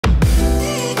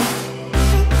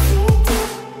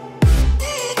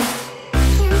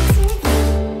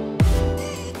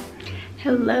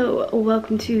Hello,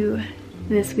 welcome to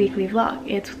this weekly vlog.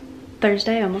 It's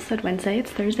Thursday, I almost said Wednesday. It's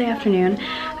Thursday afternoon.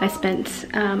 I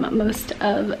spent most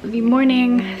of the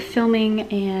morning filming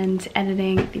and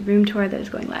editing the room tour that is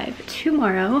going live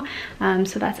tomorrow.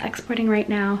 So that's exporting right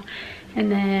now.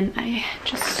 And then I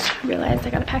just realized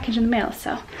I got a package in the mail,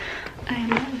 so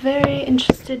I'm very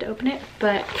interested to open it,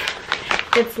 but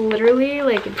it's literally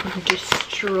like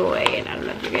destroyed. I don't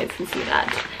know if you guys can see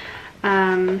that.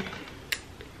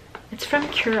 It's from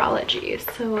Curology,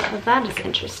 so that is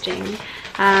interesting.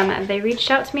 They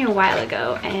reached out to me a while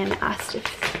ago and asked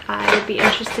if I would be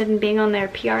interested in being on their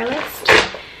PR list.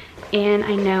 And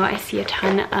I know I see a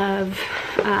ton of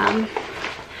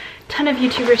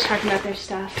YouTubers talking about their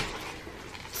stuff.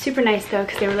 Super nice though,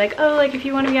 because they were like, oh, like if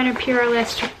you want to be on our PR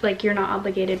list, like you're not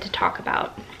obligated to talk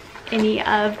about any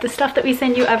of the stuff that we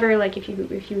send you ever. Like if you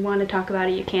want to talk about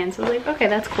it, you can. So I was like, okay,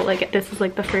 that's cool. Like this is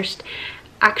like the first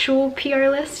actual PR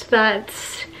list that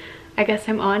I guess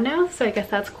I'm on now, so I guess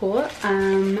that's cool.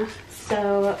 So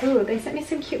they sent me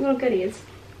some cute little goodies,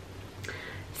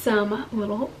 some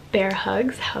little bear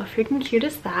hugs. How freaking cute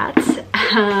is that?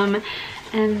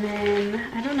 And then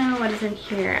I don't know what is in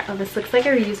here. Oh, this looks like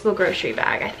a reusable grocery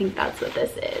bag. I think that's what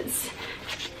this is.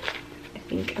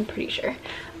 I'm pretty sure.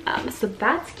 So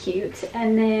that's cute.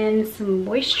 And then some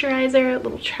moisturizer, a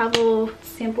little travel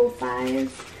sample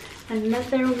size.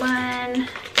 Another one.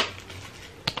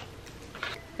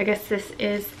 I guess this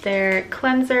is their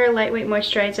cleanser, lightweight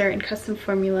moisturizer, and custom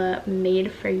formula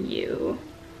made for you.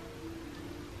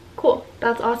 Cool,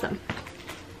 that's awesome.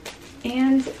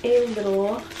 And a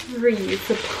little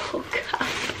reusable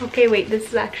cup. Okay, wait, this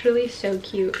is actually so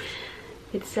cute.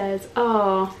 It says,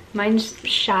 oh, mine's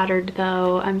shattered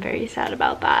though. I'm very sad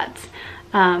about that.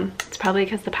 It's probably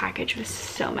because the package was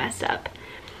so messed up.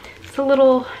 It's a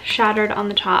little shattered on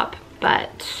the top,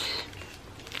 but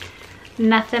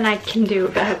nothing I can do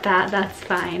about that. That's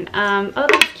fine. Oh,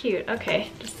 that's cute. Okay,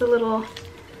 just a little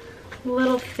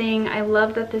thing. I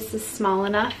love that this is small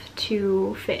enough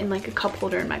to fit in like a cup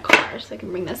holder in my car, so I can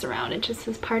bring this around. It just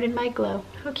says pardon my glow.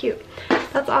 How cute.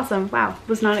 That's awesome. Wow,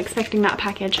 was not expecting that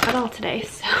package at all today,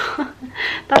 so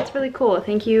that's really cool.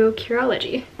 Thank you,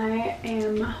 Curology. I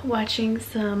am watching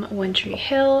some One Tree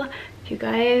Hill. If you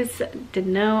guys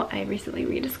didn't know, I recently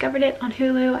rediscovered it on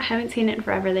Hulu. I haven't seen it in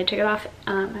forever. They took it off,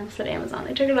 I said Amazon.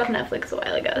 They took it off Netflix a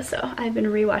while ago, so I've been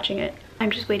rewatching it. I'm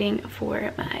just waiting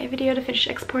for my video to finish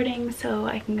exporting so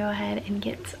I can go ahead and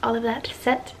get all of that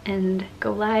set and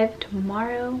go live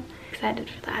tomorrow. Excited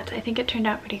for that. I think it turned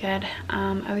out pretty good.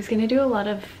 I was gonna do a lot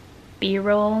of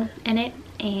B-roll in it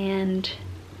and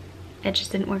it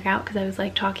just didn't work out because I was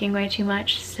like talking way too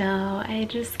much, so I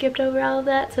just skipped over all of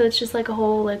that. So it's just like a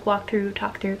whole like walkthrough,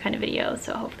 talk through kind of video,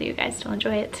 so hopefully you guys still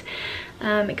enjoy it.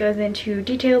 It goes into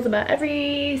details about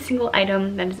every single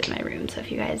item that is in my room, so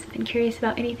if you guys have been curious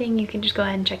about anything, you can just go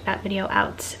ahead and check that video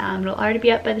out. It'll already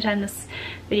be up by the time this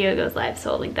video goes live,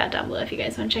 so I'll link that down below if you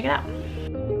guys want to check it out.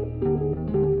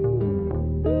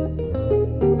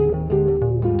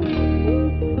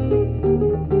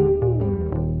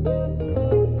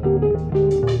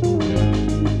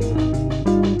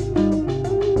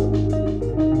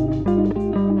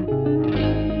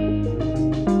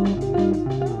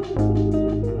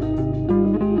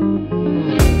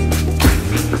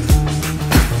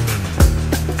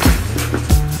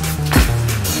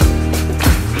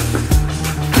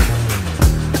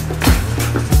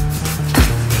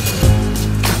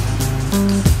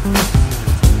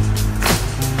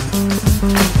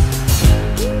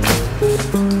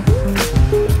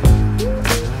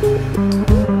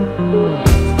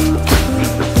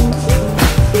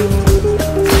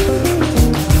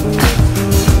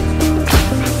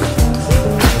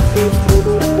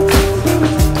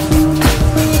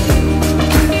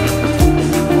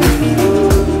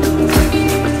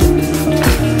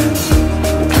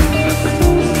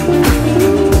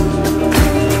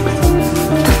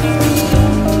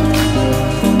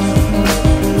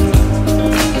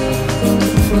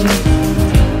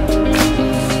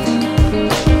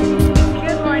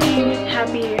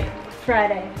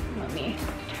 Friday. Let me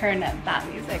turn that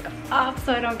music off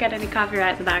so I don't get any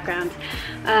copyright in the background.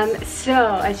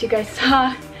 So as you guys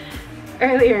saw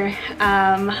earlier,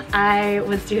 I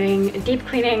was doing a deep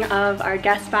cleaning of our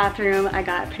guest bathroom. I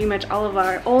got pretty much all of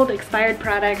our old expired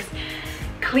products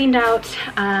cleaned out,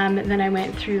 and then I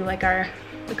went through like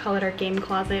we call it our game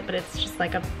closet, but it's just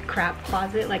like a crap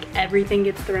closet, like everything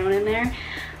gets thrown in there.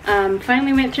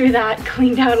 Finally went through that,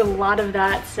 cleaned out a lot of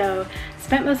that, so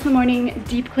spent most of the morning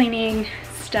deep cleaning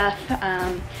stuff.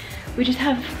 We just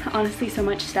have honestly so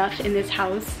much stuff in this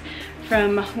house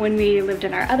from when we lived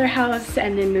in our other house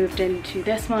and then moved into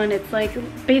this one. It's like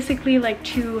basically like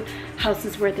 2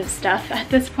 houses worth of stuff at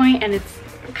this point, and it's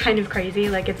kind of crazy.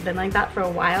 Like, it's been like that for a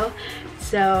while.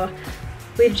 So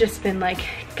we've just been like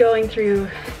going through,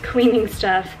 cleaning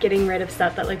stuff, getting rid of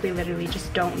stuff that like we literally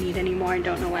just don't need anymore and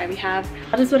don't know why we have.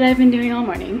 That is what I've been doing all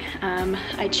morning.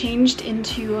 I changed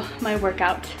into my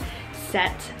workout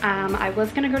set. I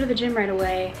was gonna go to the gym right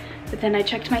away, but then I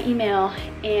checked my email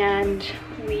and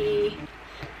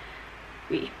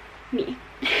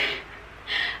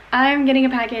I'm getting a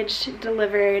package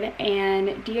delivered, and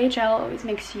DHL always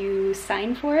makes you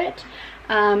sign for it.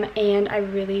 And I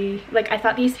really, like, I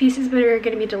thought these pieces were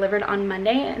gonna be delivered on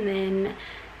Monday, and then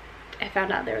I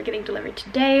found out they were getting delivered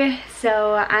today.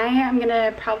 So I am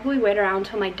gonna probably wait around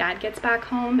till my dad gets back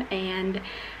home and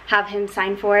have him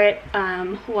sign for it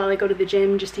while I go to the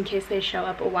gym, just in case they show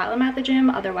up while I'm at the gym.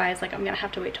 Otherwise, like, I'm gonna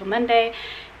have to wait till Monday.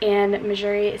 And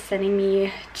Mejuri is sending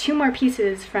me 2 more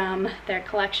pieces from their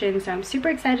collection, so I'm super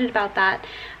excited about that.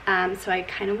 So I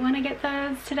kind of want to get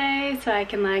those today so I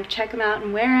can like check them out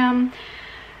and wear them.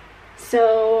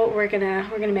 So we're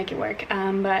gonna make it work.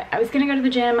 But I was gonna go to the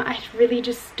gym. I really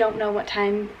just don't know what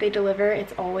time they deliver.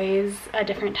 It's always a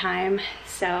different time.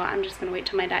 So I'm just gonna wait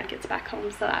till my dad gets back home,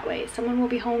 so that way someone will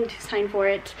be home to sign for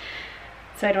it,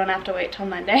 so I don't have to wait till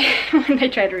Monday when they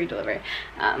try to redeliver.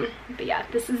 But yeah,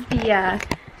 this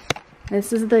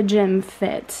is the gym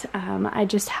fit. I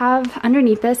just have,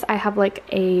 underneath this, I have like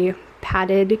a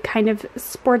padded kind of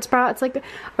sports bra. It's like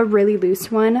a really loose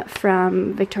one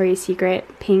from Victoria's Secret,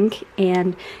 pink,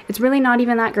 and it's really not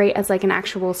even that great as like an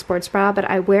actual sports bra, but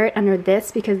I wear it under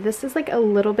this because this is like a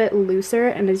little bit looser,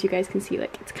 and as you guys can see,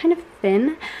 like, it's kind of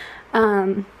thin.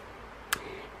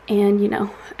 And you know,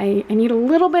 I need a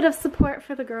little bit of support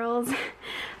for the girls.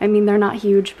 I mean, they're not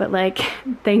huge, but like,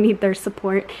 they need their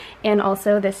support. And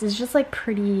also, this is just like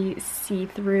pretty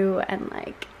see-through, and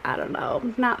like, I don't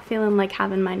know, not feeling like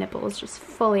having my nipples just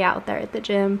fully out there at the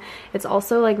gym. It's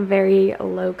also like very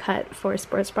low cut for a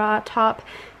sports bra top,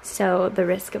 so the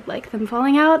risk of like them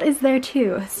falling out is there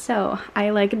too. So I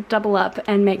like double up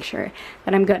and make sure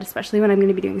that I'm good, especially when I'm going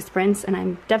to be doing sprints, and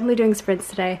I'm definitely doing sprints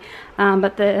today.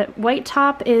 But the white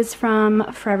top is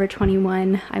from Forever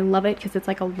 21. I love it because it's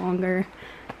like a longer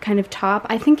kind of top.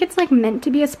 I think it's like meant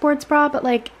to be a sports bra, but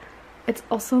like, it's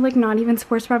also like not even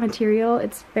sports bra material.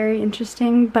 It's very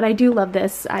interesting, but I do love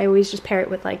this. I always just pair it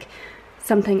with like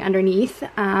something underneath.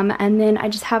 And then I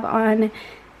just have on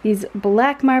these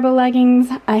black marble leggings.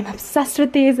 I'm obsessed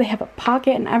with these. They have a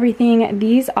pocket and everything.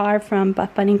 These are from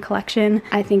Buff Bunny collection.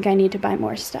 I think I need to buy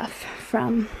more stuff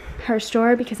from her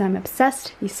store because I'm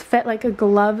obsessed. These fit like a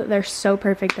glove. They're so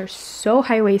perfect. They're so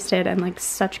high-waisted and like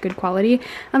such good quality.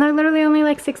 And they're literally only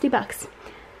like 60 bucks.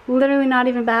 Literally not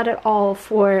even bad at all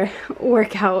for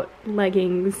workout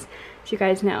leggings. As you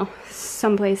guys know,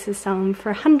 some places sell them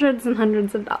for hundreds and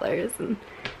hundreds of dollars, and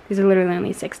these are literally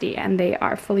only 60, and they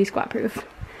are fully squat proof.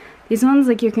 These ones,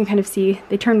 like, you can kind of see,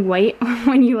 they turn white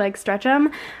when you like stretch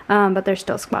them, but they're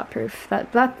still squat proof. That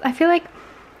I feel like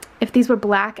if these were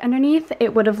black underneath,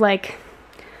 it would have like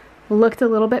looked a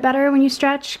little bit better when you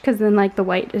stretch, because then like the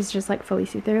white is just like fully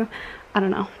see-through. I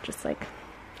don't know, just like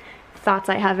thoughts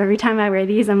I have every time I wear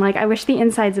these. I'm like, I wish the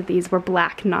insides of these were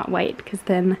black, not white, because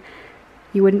then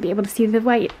you wouldn't be able to see the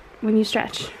white when you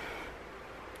stretch.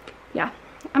 Yeah,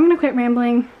 I'm gonna quit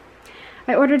rambling.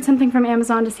 I ordered something from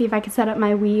Amazon to see if I could set up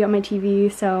my Wii on my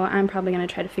TV, so I'm probably gonna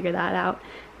try to figure that out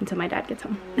until my dad gets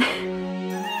home.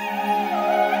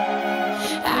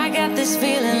 I got this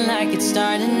feeling like it's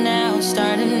starting now,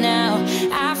 starting now.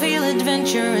 I feel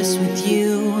adventurous with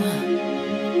you.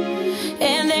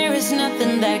 And there is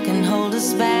nothing that can hold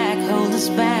us back, hold us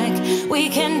back. We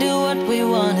can do what we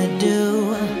want to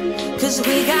do, 'cause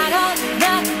we got all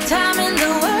the time in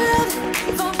the world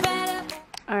for better.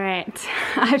 All right,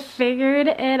 I figured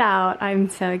it out. I'm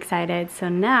so excited. So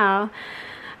now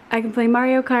I can play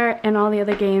Mario Kart and all the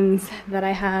other games that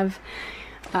I have.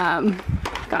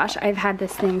 Gosh, I've had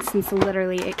this thing since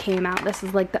literally it came out. This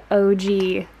is like the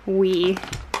OG Wii.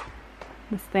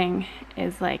 This thing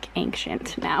is like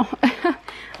ancient now.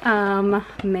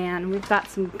 Man, we've got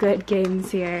some good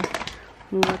games here.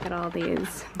 Look at all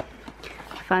these.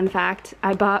 Fun fact,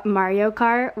 I bought Mario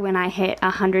Kart when I hit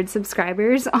 100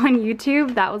 subscribers on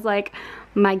YouTube. That was like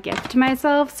my gift to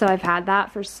myself, so I've had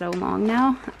that for so long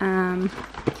now.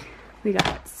 We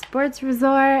got Sports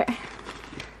Resort,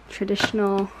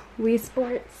 traditional Wii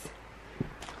Sports.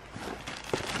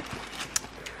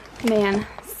 Man,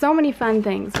 so many fun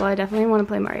things. Well, I definitely want to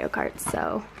play Mario Kart,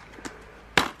 so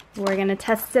we're gonna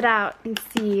test it out and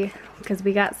see, because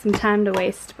we got some time to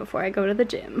waste before I go to the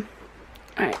gym.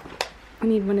 All right, I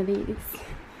need one of these.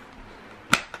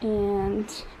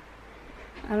 and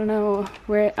I don't know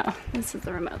where, oh, this is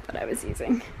the remote that I was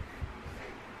using.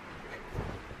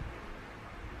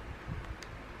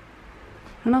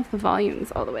 I don't know if the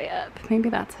volume's all the way up. Maybe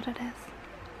that's what it is.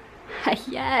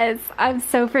 Yes, I'm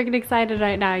so freaking excited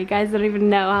right now. You guys don't even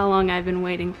know how long I've been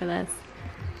waiting for this.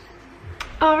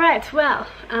 All right, well,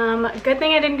 good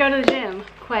thing I didn't go to the gym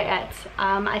quite yet.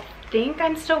 I think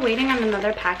I'm still waiting on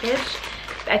another package.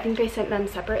 I think they sent them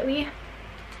separately.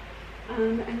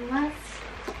 Unless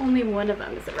only one of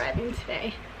them is arriving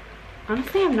today.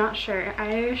 Honestly, I'm not sure.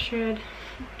 I should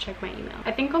check my email.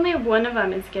 I think only one of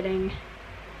them is getting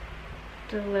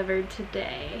delivered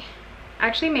today.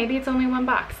 Actually, maybe it's only one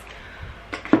box.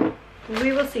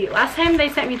 We will see. Last time they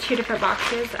sent me 2 different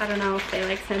boxes. I don't know if they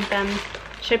like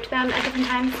shipped them at different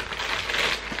times.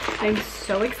 I'm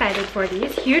so excited for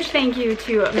these. Huge thank you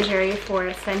to Mejuri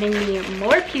for sending me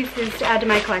more pieces to add to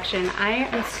my collection. I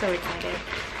am so excited.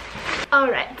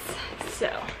 Alright,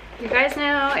 so you guys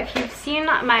know, if you've seen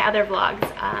my other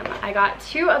vlogs, I got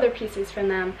 2 other pieces from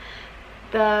them.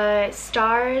 The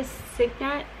Stars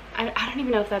Signet, I don't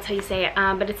even know if that's how you say it,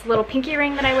 but it's a little pinky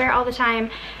ring that I wear all the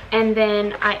time. And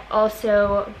then I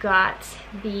also got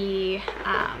the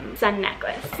sun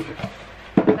necklace.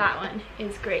 That one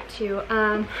is great too.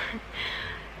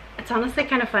 It's honestly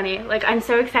kind of funny. Like, I'm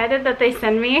so excited that they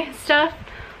send me stuff,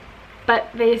 but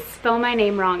they spell my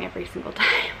name wrong every single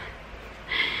time.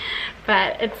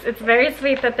 But it's very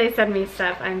sweet that they send me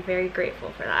stuff. I'm very grateful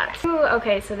for that. Ooh,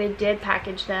 okay, so they did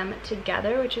package them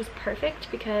together, which is perfect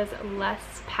because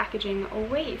less packaging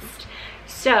waste.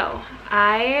 So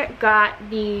I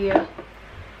got the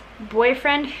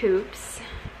boyfriend hoops.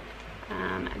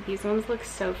 These ones look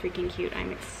so freaking cute.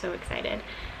 I'm so excited.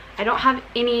 I don't have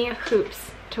any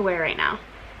hoops to wear right now.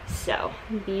 So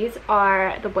these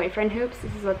are the boyfriend hoops.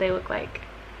 This is what they look like.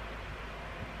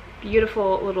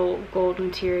 Beautiful little gold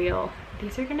material.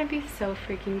 These are gonna be so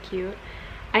freaking cute.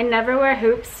 I never wear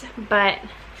hoops, but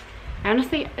I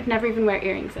honestly never even wear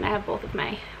earrings, and I have both of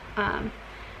my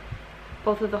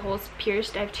both of the holes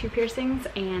pierced. I have 2 piercings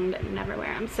and never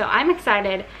wear them, so I'm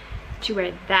excited to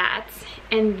wear that.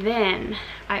 And then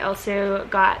I also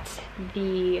got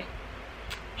the,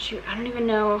 shoot, I don't even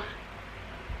know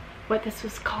what this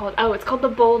was called. Oh, it's called the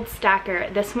Bold Stacker.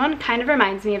 This one kind of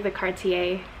reminds me of the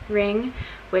Cartier ring,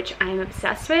 which I'm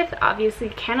obsessed with. Obviously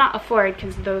cannot afford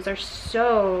because those are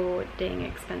so dang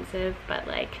expensive, but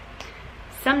like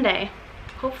someday.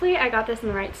 Hopefully I got this in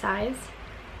the right size.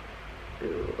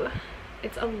 Ooh,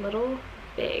 it's a little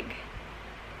big.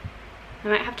 I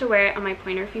might have to wear it on my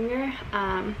pointer finger,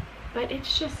 but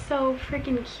it's just so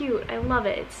freaking cute. I love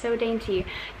it. It's so dainty.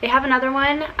 They have another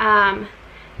one.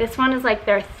 This one is like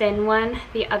their thin one.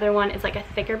 The other one is like a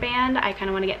thicker band. I kind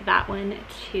of want to get that one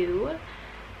too.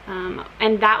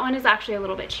 And that one is actually a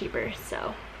little bit cheaper.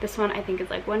 So this one I think is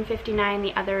like $159.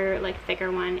 The other like thicker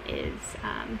one is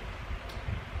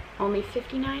only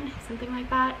 $59, something like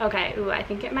that. Okay, ooh, I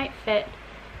think it might fit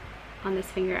on this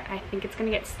finger. I think it's gonna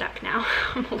get stuck now.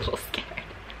 I'm a little scared.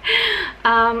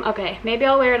 Okay, maybe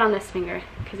I'll wear it on this finger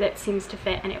because it seems to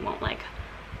fit and it won't like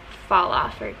fall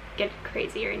off or get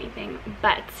crazy or anything.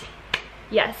 But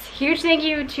yes, huge thank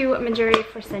you to Mejuri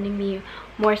for sending me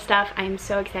more stuff. I'm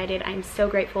so excited. I'm so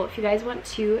grateful. If you guys want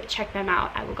to check them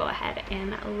out, I will go ahead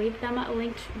and leave them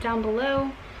linked down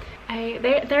below.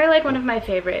 They're like one of my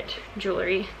favorite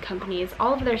jewelry companies.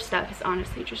 All of their stuff is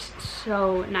honestly just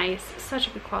so nice, such a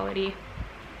good quality.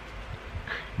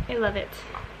 I love it.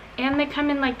 And they come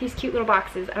in like these cute little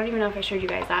boxes. I don't even know if I showed you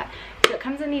guys that. So it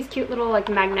comes in these cute little like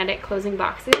magnetic closing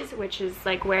boxes, which is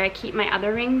like where I keep my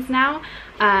other rings now.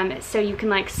 So you can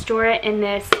like store it in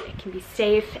this. It can be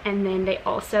safe. And then they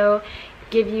also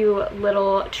give you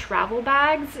little travel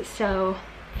bags. So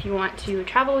if you want to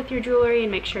travel with your jewelry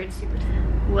and make sure it's super safe.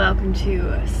 Welcome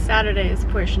to Saturday's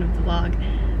portion of the vlog.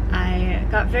 I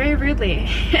got very rudely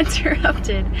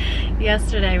interrupted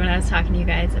yesterday when I was talking to you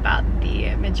guys about the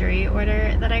Mejuri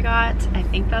order that I got. I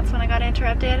think that's when I got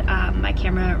interrupted.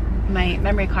 My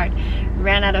memory card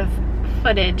ran out of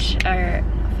footage,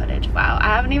 wow.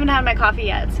 I haven't even had my coffee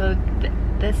yet, so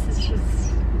this is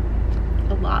just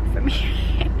a lot for me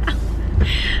right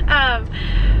now.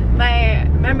 My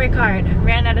memory card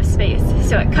ran out of space,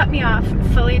 so it cut me off,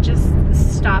 fully just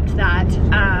stopped that.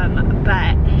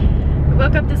 But I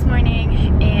woke up this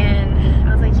morning and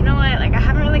I was like, you know what, like I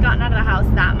haven't really gotten out of the house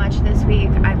that much this week.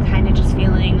 I'm kind of just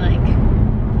feeling like,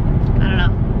 I don't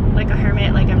know, like a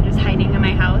hermit, like I'm just hiding in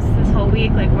my house this whole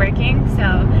week, like working.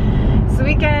 So this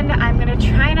weekend I'm gonna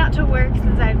try not to work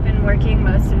since I've been working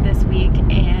most of this week,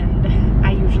 and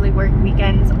I usually work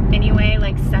weekends anyway.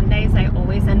 Like Sundays I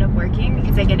always end up working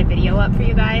because I get a video up for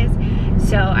you guys.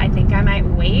 So I think I might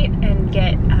wait and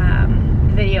get the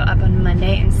video up on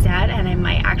Monday instead, and I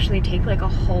might actually take like a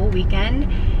whole weekend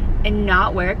and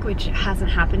not work, which hasn't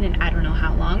happened in I don't know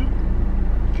how long.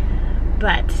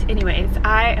 But anyways,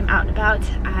 I am out and about.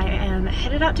 I am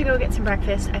headed out to go get some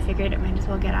breakfast. I figured I might as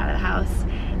well get out of the house,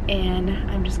 and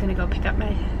I'm just gonna go pick up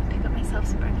myself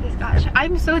some breakfast. Gosh,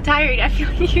 I'm so tired. I feel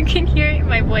like you can hear it in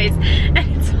my voice, and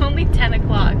it's only 10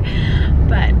 o'clock.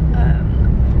 But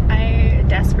I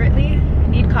desperately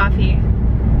need coffee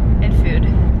and food,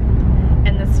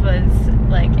 and this was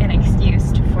like an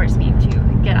excuse to force me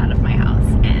to get out of my house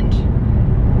and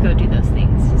go do those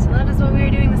things. So that is what we were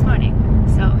doing this morning.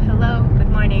 So hello, good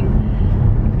morning.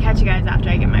 I'll catch you guys after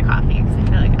I get my coffee, because I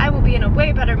feel like I will be in a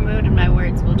way better mood and my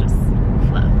words will just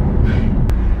flow.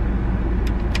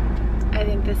 I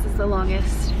think this is the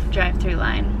longest drive-through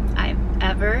line I've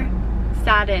ever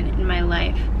sat in my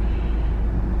life.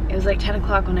 It was like 10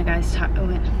 o'clock when I guys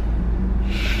went.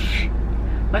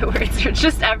 My words are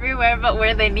just everywhere but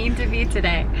where they need to be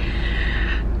today.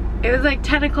 It was like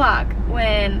 10 o'clock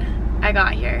when I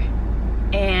got here,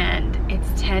 and it's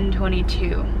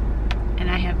 10:22, and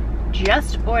I have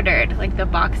just ordered, like the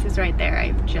box is right there,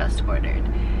 I've just ordered,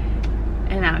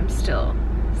 and now I'm still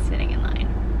sitting in line.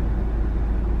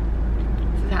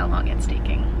 This is how long it's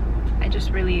taking. I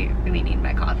just really need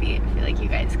my coffee. I feel like you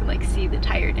guys can like see the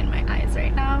tired in my eyes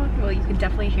right now. Well, you can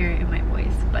definitely hear it in my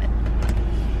voice, but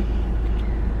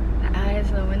the eyes,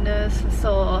 the windows, the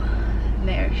soul,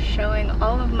 they're showing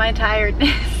all of my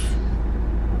tiredness.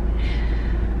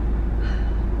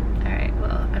 Alright,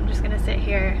 well, I'm just gonna sit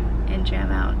here and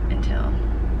jam out until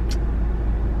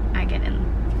I get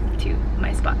into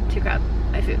my spot to grab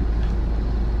my food.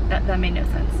 That made no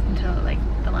sense until like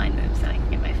the line moves and I can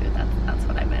get my food. That's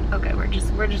what I meant. Okay, we're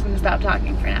just gonna stop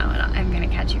talking for now, and I'm gonna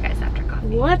catch you guys after coffee.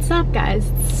 What's up, guys?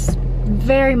 It's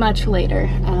very much later.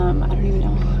 I don't even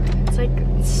know. It's like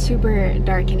super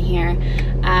dark in here,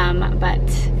 but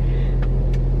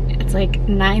it's like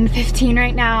 9:15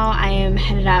 right now. I am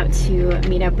headed out to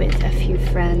meet up with a few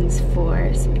friends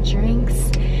for some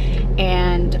drinks,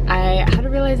 and I had a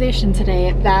realization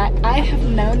today that I have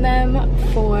known them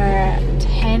for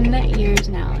 10 years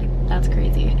now. Like, that's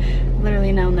crazy.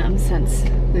 Literally known them since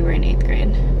we were in 8th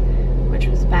grade, which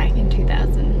was back in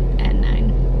 2009.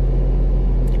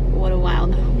 What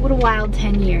a wild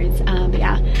 10 years. But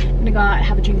yeah, I'm gonna go out and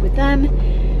have a drink with them.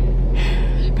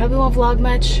 I probably won't vlog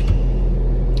much.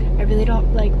 I really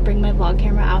don't like bring my vlog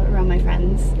camera out around my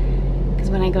friends,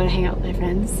 because when I go to hang out with my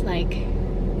friends, like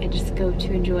I just go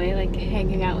to enjoy like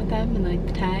hanging out with them and like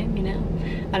the time, you know?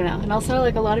 I don't know. And also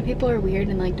like a lot of people are weird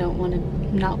and like don't want to,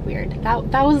 not weird.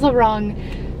 That was the wrong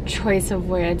choice of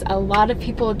words. A lot of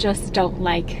people just don't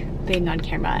like being on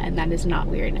camera, and that is not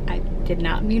weird. I did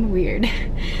not mean weird.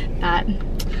 That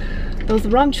was the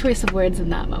wrong choice of words in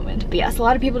that moment. But yes, a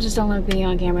lot of people just don't like being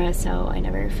on camera, so I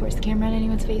never force the camera in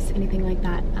anyone's face, anything like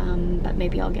that. But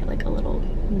maybe I'll get like a little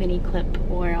mini clip,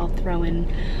 or I'll throw in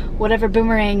whatever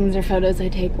boomerangs or photos I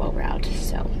take while we're out.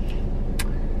 So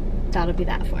that'll be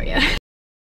that for you.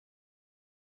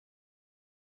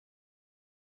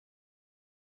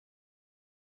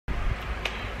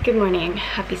 Good morning,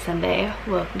 happy Sunday.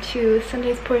 Welcome to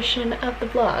Sunday's portion of the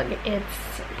vlog.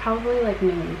 It's probably like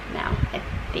noon now, I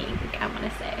think, I want to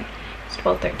say. It's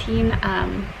 12:13.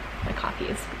 My coffee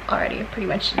is already pretty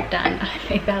much done. I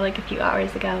made that like a few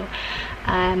hours ago.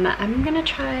 I'm gonna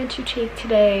try to take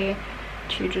today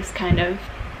to just kind of,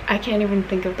 I can't even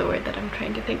think of the word that I'm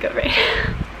trying to think of right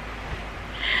now.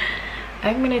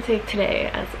 I'm gonna take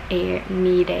today as a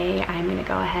me day. I'm gonna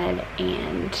go ahead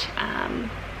and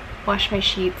wash my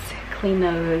sheets, clean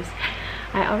those.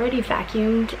 I already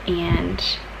vacuumed and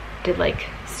did like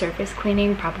surface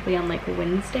cleaning probably on like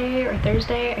Wednesday or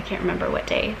Thursday. I can't remember what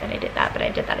day that I did that, but I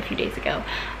did that a few days ago.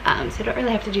 So I don't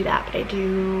really have to do that, but I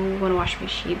do want to wash my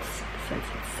sheets since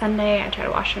it's Sunday. I try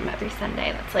to wash them every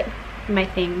Sunday. That's like my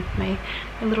thing, my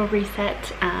little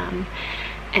reset. And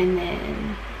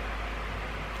then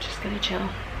just gonna chill,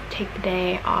 take the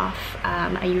day off.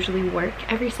 I usually work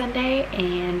every Sunday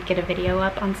and get a video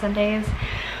up on Sundays,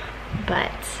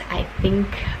 but I think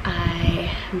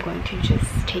I am going to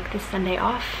just take this Sunday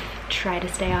off, try to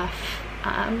stay off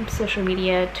social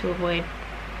media to avoid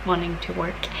wanting to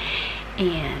work,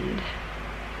 and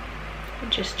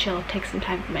just chill, take some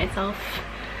time for myself.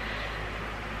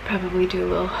 Probably do a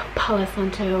little Palo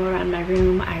Santo around my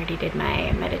room. I already did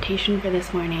my meditation for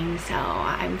this morning, so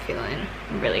I'm feeling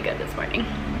really good this morning.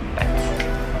 But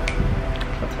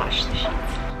let's wash the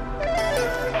sheets.